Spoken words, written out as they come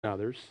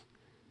others.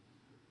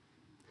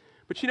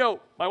 But you know,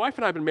 my wife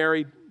and I have been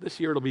married, this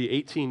year it'll be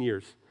 18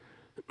 years.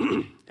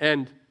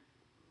 And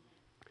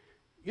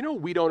you know,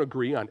 we don't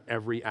agree on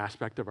every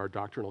aspect of our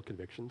doctrinal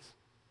convictions.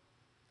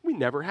 We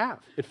never have.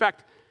 In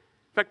fact,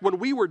 when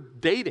we were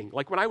dating,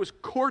 like when I was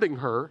courting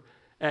her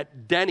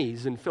at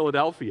Denny's in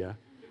Philadelphia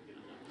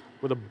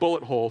with a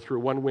bullet hole through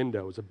one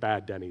window, it was a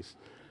bad Denny's,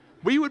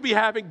 we would be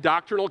having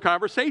doctrinal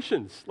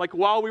conversations, like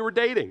while we were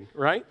dating,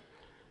 right?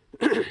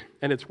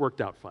 And it's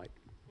worked out fine.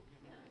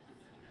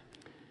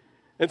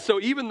 And so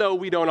even though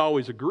we don't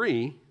always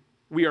agree,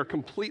 we are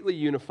completely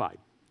unified.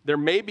 There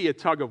may be a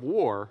tug of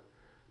war,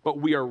 but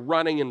we are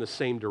running in the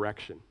same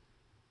direction.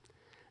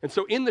 And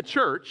so in the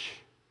church,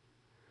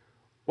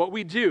 what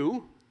we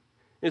do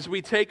is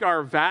we take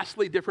our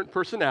vastly different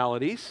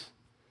personalities,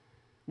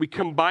 we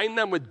combine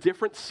them with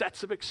different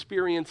sets of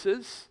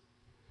experiences,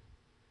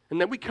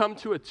 and then we come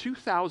to a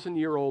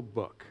 2,000-year-old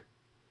book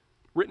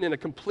written in a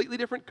completely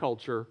different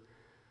culture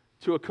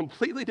to a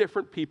completely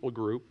different people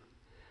group,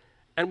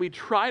 and we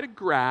try to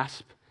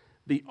grasp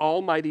the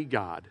Almighty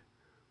God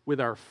with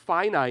our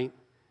finite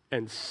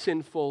and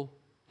sinful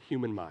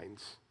human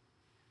minds.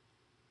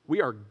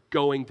 We are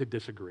going to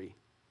disagree.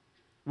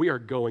 We are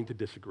going to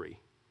disagree.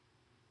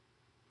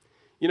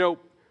 You know,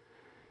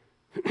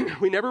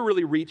 we never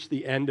really reach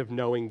the end of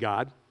knowing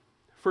God.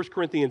 1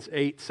 Corinthians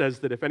 8 says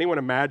that if anyone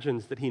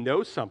imagines that he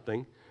knows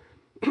something,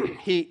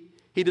 he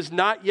does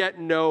not yet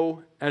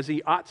know as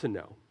he ought to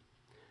know.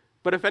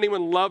 But if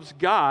anyone loves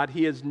God,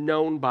 he is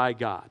known by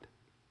God.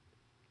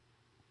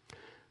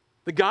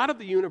 The God of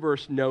the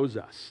universe knows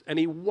us, and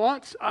he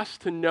wants us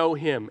to know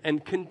him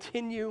and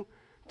continue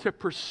to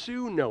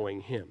pursue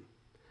knowing him.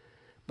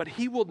 But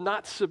he will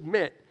not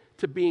submit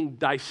to being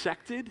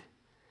dissected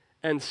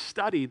and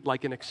studied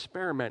like an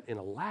experiment in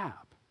a lab.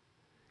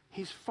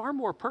 He's far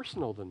more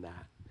personal than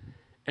that.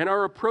 And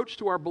our approach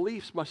to our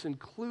beliefs must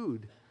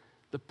include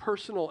the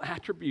personal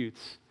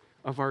attributes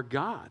of our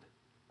God.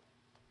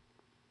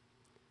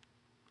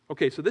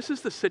 Okay, so this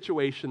is the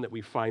situation that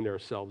we find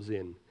ourselves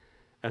in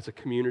as a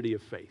community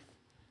of faith,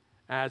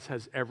 as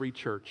has every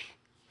church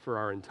for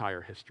our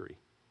entire history,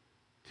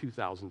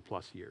 2,000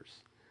 plus years.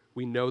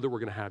 We know that we're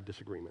going to have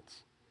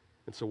disagreements.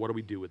 And so what do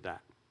we do with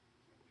that?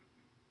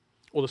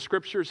 Well, the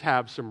scriptures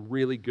have some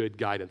really good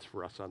guidance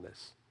for us on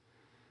this.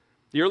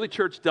 The early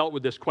church dealt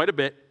with this quite a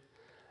bit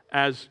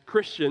as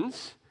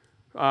Christians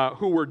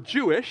who were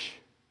Jewish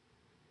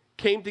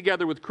came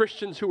together with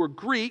Christians who were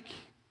Greek,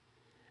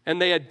 and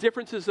they had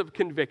differences of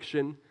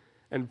conviction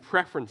and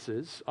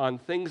preferences on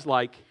things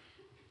like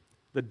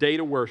the day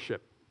to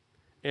worship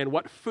and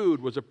what food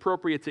was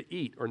appropriate to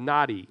eat or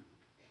not eat.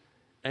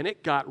 And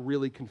it got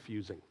really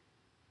confusing.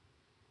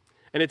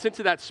 And it's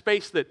into that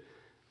space that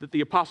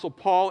the Apostle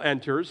Paul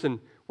enters, and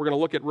we're going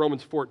to look at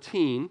Romans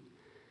 14.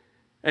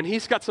 And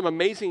he's got some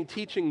amazing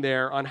teaching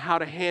there on how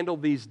to handle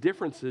these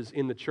differences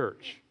in the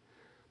church.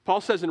 Paul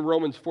says in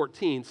Romans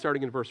 14,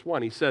 starting in verse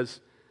 1, he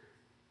says,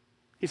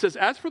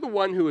 as for the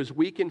one who is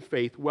weak in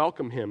faith,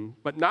 welcome him,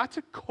 but not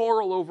to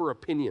quarrel over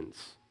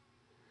opinions.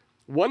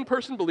 One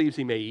person believes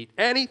he may eat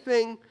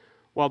anything,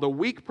 while the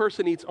weak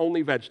person eats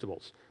only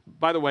vegetables.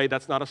 By the way,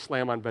 that's not a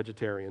slam on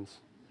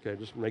vegetarians. Okay,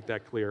 just make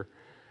that clear.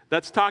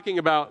 That's talking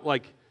about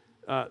like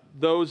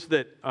those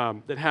that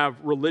have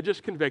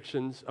religious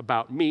convictions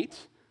about meat,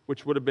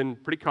 which would have been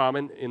pretty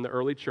common in the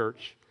early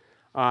church.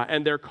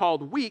 And they're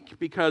called weak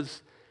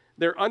because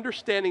their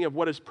understanding of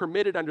what is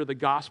permitted under the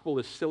gospel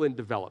is still in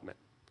development.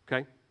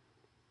 Okay?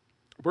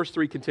 Verse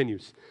 3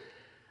 continues.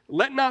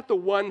 Let not the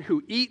one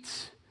who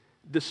eats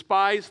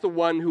despise the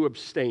one who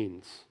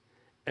abstains,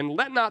 and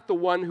let not the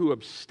one who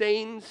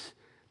abstains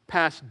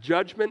pass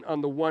judgment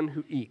on the one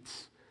who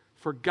eats,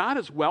 for God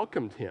has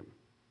welcomed him.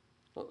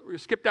 We're going to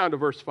skip down to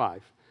verse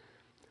 5.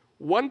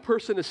 One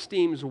person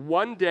esteems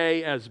one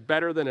day as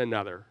better than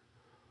another,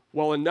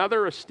 while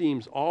another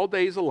esteems all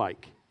days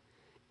alike.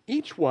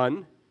 Each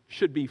one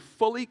should be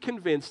fully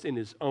convinced in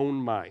his own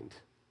mind.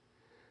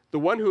 The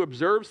one who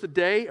observes the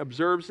day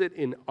observes it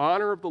in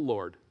honor of the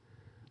Lord.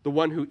 The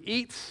one who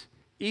eats,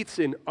 eats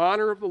in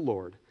honor of the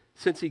Lord,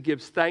 since he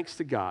gives thanks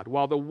to God,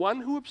 while the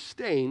one who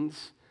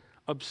abstains,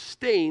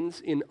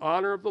 abstains in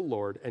honor of the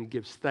Lord and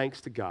gives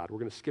thanks to God. We're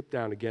going to skip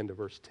down again to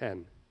verse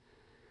 10.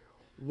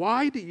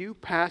 Why do you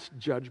pass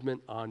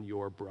judgment on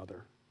your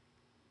brother?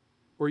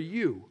 Or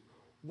you,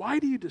 why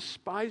do you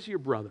despise your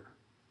brother?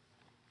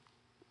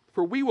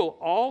 For we will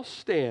all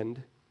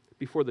stand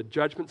before the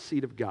judgment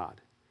seat of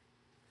God.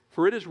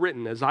 For it is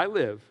written, as I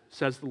live,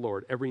 says the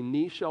Lord, every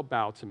knee shall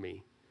bow to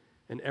me,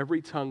 and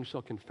every tongue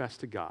shall confess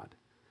to God.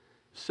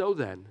 So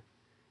then,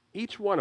 each one